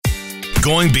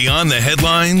Going beyond the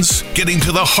headlines, getting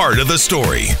to the heart of the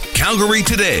story. Calgary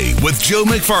Today with Joe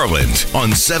McFarland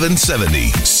on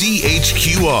 770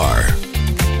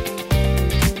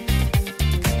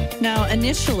 CHQR. Now,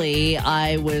 initially,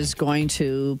 I was going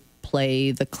to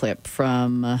play the clip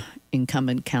from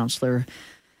incumbent councillor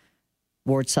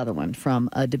Ward Sutherland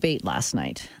from a debate last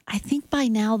night. I think by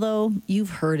now, though, you've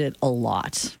heard it a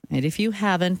lot. And if you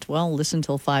haven't, well, listen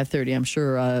till 5:30. I'm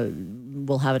sure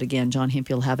we'll have it again. John Himpey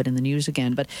will have it in the news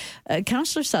again. But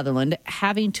Councillor Sutherland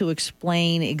having to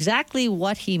explain exactly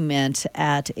what he meant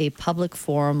at a public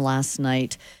forum last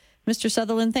night. Mr.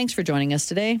 Sutherland, thanks for joining us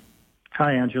today.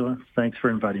 Hi, Angela. Thanks for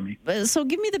inviting me. So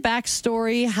give me the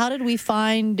backstory. How did we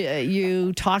find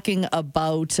you talking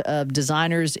about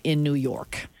designers in New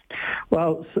York?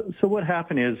 Well, so what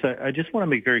happened is I just want to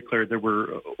make very clear there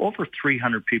were over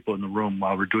 300 people in the room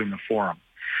while we're doing the forum.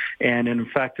 And in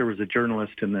fact, there was a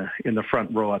journalist in the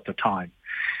front row at the time.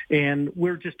 And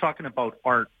we're just talking about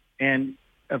art. And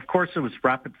of course, it was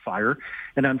rapid fire.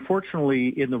 And unfortunately,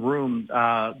 in the room,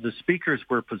 the speakers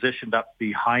were positioned up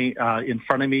behind, in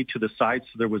front of me to the side.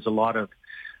 So there was a lot of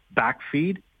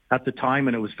backfeed at the time,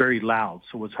 and it was very loud.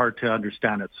 So it was hard to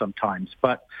understand it sometimes.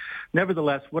 But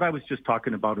nevertheless, what I was just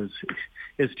talking about is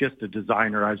just a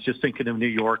designer. I was just thinking of New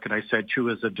York, and I said Chu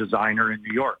is a designer in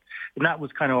New York. And that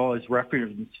was kind of always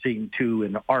referencing to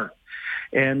in art.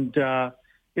 And,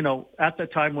 at the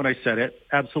time when I said it,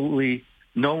 absolutely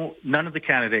none of the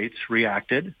candidates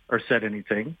reacted or said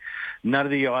anything. None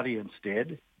of the audience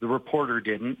did. The reporter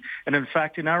didn't. And in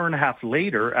fact, an hour and a half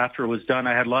later, after it was done,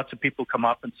 I had lots of people come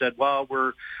up and said, well,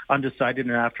 we're undecided.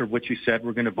 And after what you said,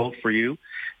 we're going to vote for you.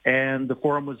 And the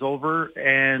forum was over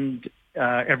and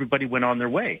everybody went on their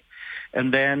way.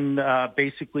 And then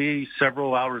basically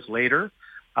several hours later,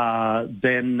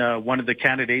 one of the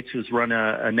candidates who's run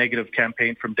a negative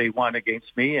campaign from day one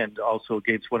against me and also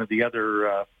against one of the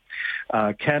other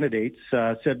candidates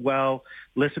said, well,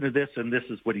 listen to this, and this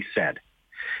is what he said.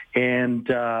 And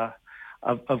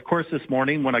of course, this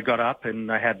morning when I got up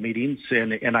and I had meetings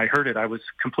and I heard it, I was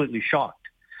completely shocked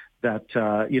that,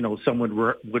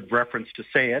 someone would reference to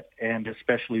say it, and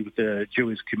especially with the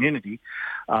Jewish community.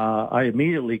 I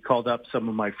immediately called up some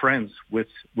of my friends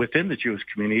within the Jewish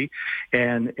community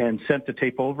and sent the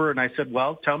tape over. And I said,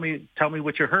 well, tell me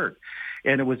what you heard.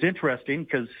 And it was interesting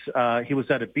because he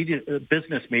was at a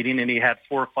business meeting and he had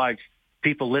 4 or 5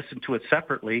 people listen to it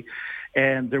separately,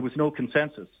 and there was no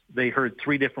consensus. They heard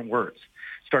 3 different words,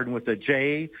 starting with a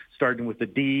J, starting with a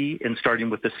D, and starting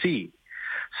with a C.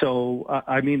 So,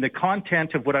 the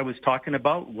content of what I was talking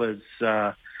about was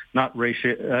not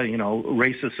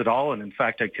racist at all, and in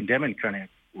fact, I condemn any kind of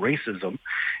racism,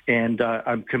 and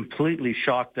I'm completely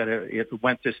shocked that it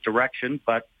went this direction,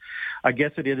 but I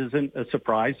guess it isn't a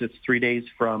surprise. It's 3 days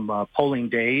from polling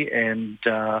day, and,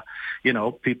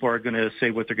 people are going to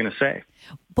say what they're going to say.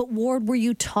 But, Ward, were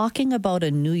you talking about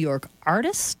a New York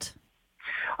artist?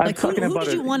 Who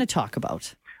did you want to talk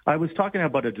about? I was talking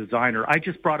about a designer. I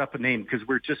just brought up a name because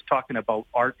we're just talking about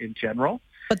art in general.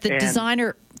 But the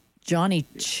designer, Johnny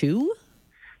Chu?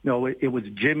 No, it was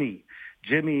Jimmy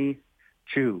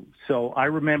Chu. So I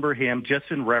remember him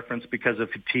just in reference because of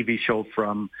a TV show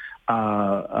from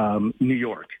New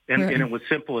York. And it was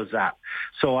simple as that.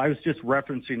 So I was just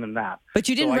referencing in that. But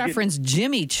you didn't reference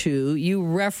Jimmy Chu. You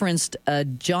referenced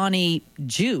Johnny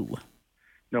Jew.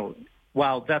 No.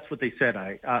 Well, that's what they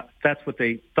said. That's what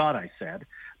they thought I said.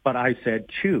 But I said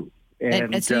Chu.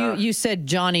 And so you said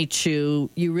Johnny Chu.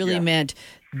 You really meant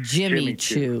Jimmy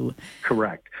Chu.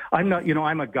 Correct. I'm not,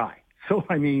 I'm a guy. So,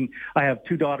 I have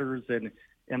 2 daughters and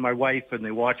my wife, and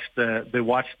they watched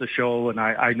the show, and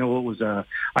I know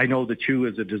I know the Chu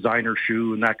is a designer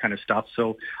shoe and that kind of stuff.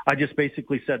 So I just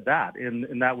basically said that,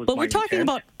 and that was. But we're talking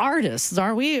about artists,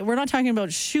 aren't we? We're not talking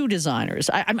about shoe designers.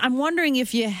 I'm wondering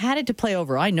if you had it to play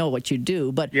over. I know what you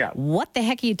do, but what the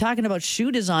heck are you talking about shoe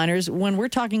designers when we're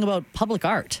talking about public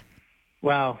art?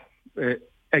 Well,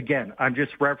 again, I'm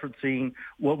just referencing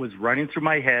what was running through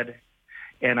my head,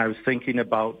 and I was thinking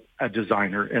about a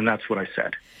designer, and that's what I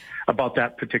said about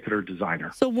that particular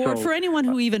designer. So, Ward, for anyone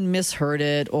who even misheard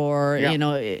it or,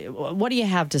 what do you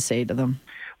have to say to them?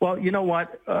 Well, you know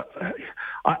what?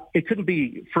 It couldn't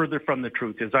be further from the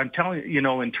truth. As I'm telling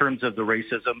you, in terms of the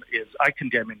racism, is I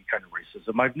condemn any kind of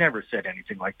racism. I've never said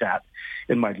anything like that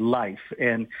in my life.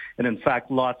 And in fact,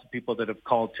 lots of people that have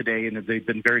called today, and they've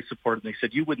been very supportive, and they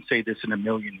said, you wouldn't say this in a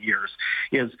million years.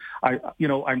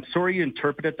 I'm sorry you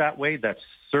interpret it that way. That's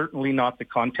certainly not the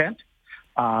content.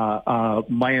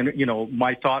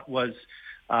 My thought was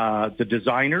the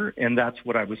designer, and that's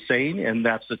what I was saying, and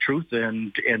that's the truth,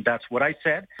 and that's what I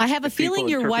said. I have a feeling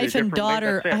your wife and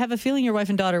daughter. I have a feeling your wife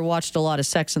and daughter watched a lot of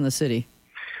Sex in the City.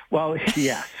 Well,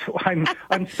 yes,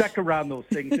 I'm stuck around those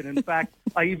things, and in fact,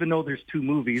 I even know there's 2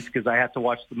 movies because I have to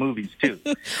watch the movies too.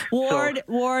 Ward.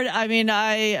 I mean,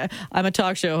 I'm a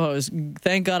talk show host.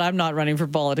 Thank God I'm not running for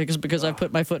politics because I've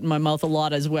put my foot in my mouth a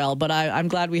lot as well. But I'm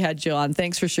glad we had you on.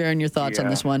 Thanks for sharing your thoughts on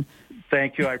this one.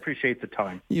 Thank you. I appreciate the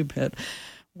time. You bet.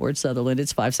 Ward Sutherland.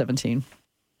 It's 5:17.